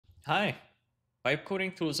Hi. Vibe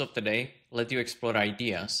coding tools of today let you explore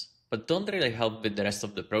ideas, but don't really help with the rest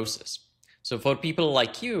of the process. So for people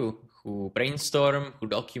like you who brainstorm, who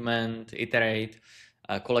document, iterate,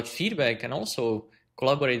 collect feedback, and also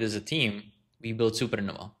collaborate as a team, we built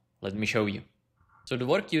Supernova. Let me show you. So the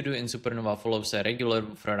work you do in Supernova follows a regular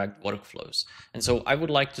product workflows. And so I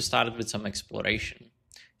would like to start with some exploration.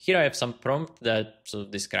 Here I have some prompt that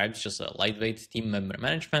describes just a lightweight team member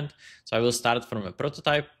management. So I will start from a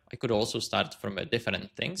prototype. I could also start from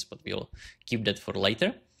different things, but we'll keep that for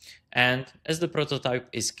later. And as the prototype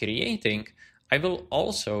is creating, I will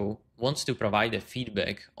also want to provide a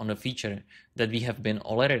feedback on a feature that we have been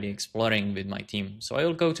already exploring with my team. So I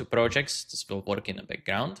will go to projects, this will work in the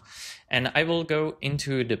background, and I will go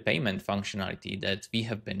into the payment functionality that we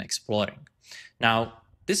have been exploring. Now,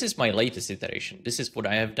 this is my latest iteration. This is what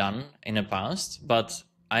I have done in the past, but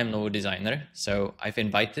I'm no designer, so I've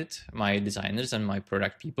invited my designers and my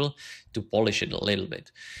product people to polish it a little bit.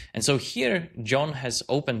 And so here, John has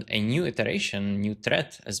opened a new iteration, new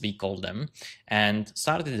thread, as we call them, and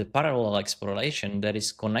started a parallel exploration that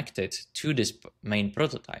is connected to this main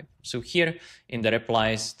prototype. So here in the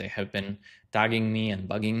replies, they have been tagging me and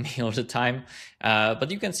bugging me all the time, but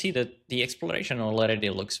you can see that the exploration already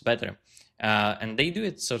looks better. And they do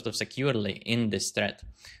it sort of securely in this thread.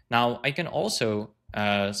 Now, I can also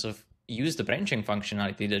use the branching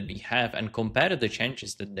functionality that we have and compare the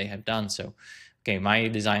changes that they have done. So, okay, my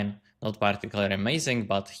design, not particularly amazing,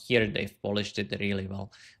 but here they've polished it really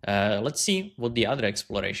well. Let's see what the other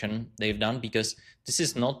exploration they've done, because this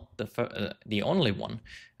is not the only one.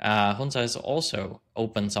 Honza has also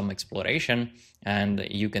opened some exploration, and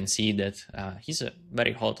you can see that he's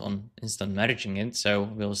very hot on instant merging it. So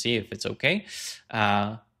we'll see if it's okay.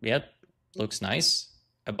 Yeah, looks nice,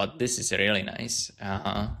 but this is really nice.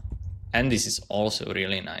 And this is also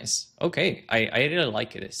really nice. Okay, I really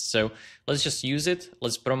like this. So let's just use it.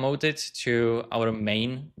 Let's promote it to our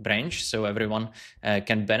main branch so everyone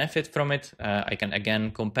can benefit from it. I can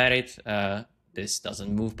again compare it. This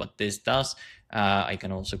doesn't move, but this does. I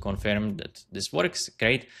can also confirm that this works.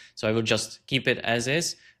 Great. So I will just keep it as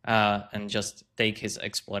is and just take his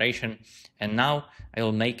exploration. And now I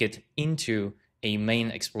will make it into a main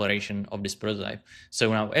exploration of this prototype.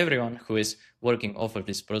 So now everyone who is working off of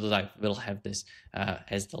this prototype will have this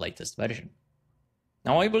as the latest version.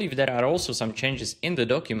 Now, I believe there are also some changes in the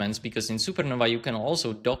documents, because in Supernova you can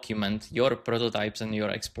also document your prototypes and your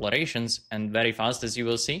explorations, and very fast, as you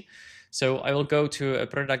will see. So I will go to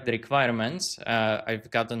product requirements. I've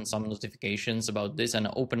gotten some notifications about this and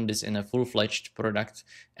opened this in a full-fledged product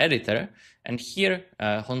editor. And here,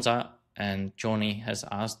 Honza and Johnny has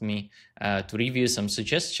asked me to review some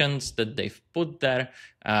suggestions that they've put there.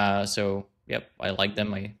 So, yep, I like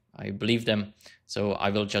them. I believe them. So I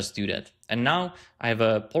will just do that. And now I have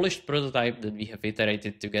a polished prototype that we have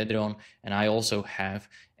iterated together on, and I also have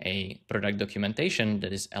a product documentation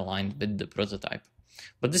that is aligned with the prototype.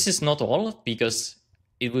 But this is not all, because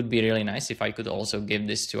it would be really nice if I could also give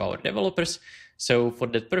this to our developers. So for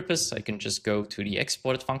that purpose, I can just go to the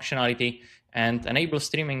export functionality and enable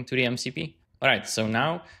streaming to the MCP. All right, so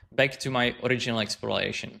now back to my original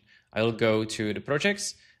exploration. I will go to the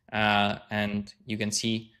projects and you can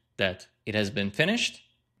see that it has been finished.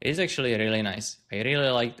 It is actually really nice. I really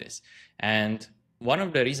like this. And one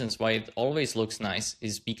of the reasons why it always looks nice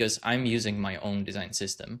is because I'm using my own design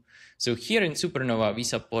system. So here in Supernova, we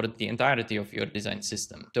support the entirety of your design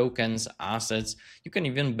system, tokens, assets. You can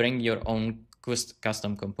even bring your own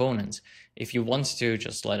custom components. If you want to,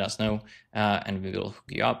 just let us know and we will hook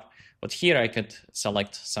you up. But here I could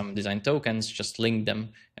select some design tokens, just link them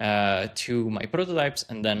to my prototypes,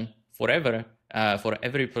 and then forever, for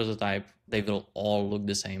every prototype, they will all look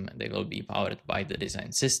the same and they will be powered by the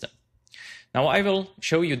design system. Now I will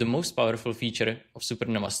show you the most powerful feature of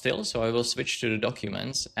Supernova still, so I will switch to the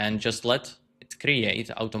documents and just let it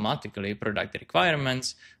create automatically product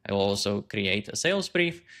requirements. I will also create a sales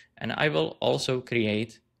brief, and I will also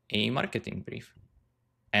create a marketing brief.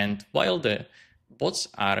 And while the bots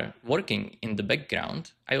are working in the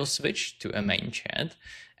background, I will switch to a main chat,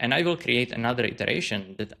 and I will create another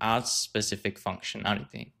iteration that adds specific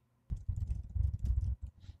functionality.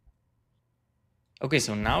 Okay,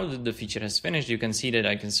 so now that the feature has finished, you can see that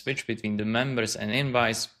I can switch between the members and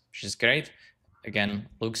invites, which is great. Again,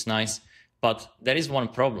 looks nice. But there is one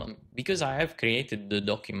problem. Because I have created the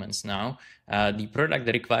documents now, the product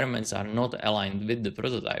requirements are not aligned with the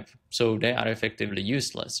prototype. So they are effectively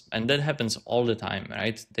useless. And that happens all the time,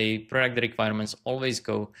 right? The product requirements always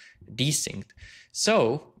go desynced.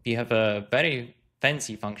 So we have a very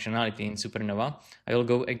fancy functionality in Supernova, I will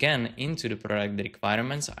go again into the product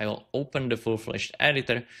requirements. I will open the full-fledged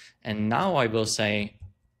editor, and now I will say,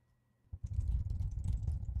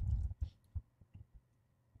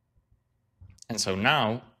 and so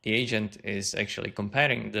now the agent is actually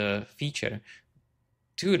comparing the feature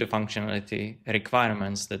to the functionality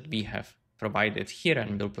requirements that we have provided here,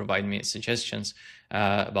 and will provide me suggestions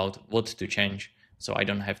about what to change, so I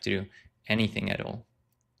don't have to do anything at all.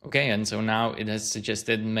 Okay, and so now it has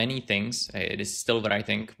suggested many things. It is still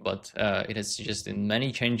writing, but it has suggested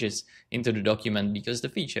many changes into the document because the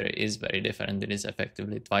feature is very different. It is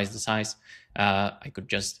effectively twice the size. I could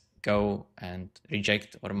just go and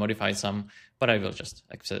reject or modify some, but I will just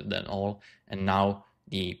accept them all. And now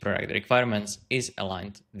the product requirements is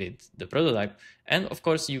aligned with the prototype. And of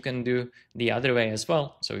course, you can do the other way as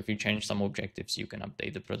well. So if you change some objectives, you can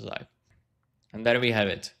update the prototype. And there we have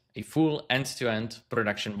it, a full end-to-end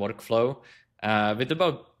production workflow with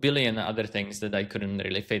about a billion other things that I couldn't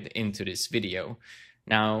really fit into this video.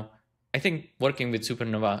 Now, I think working with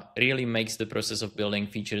Supernova really makes the process of building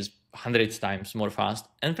features 100 times more fast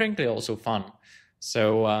and frankly also fun.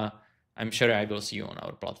 So I'm sure I will see you on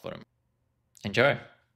our platform. Enjoy!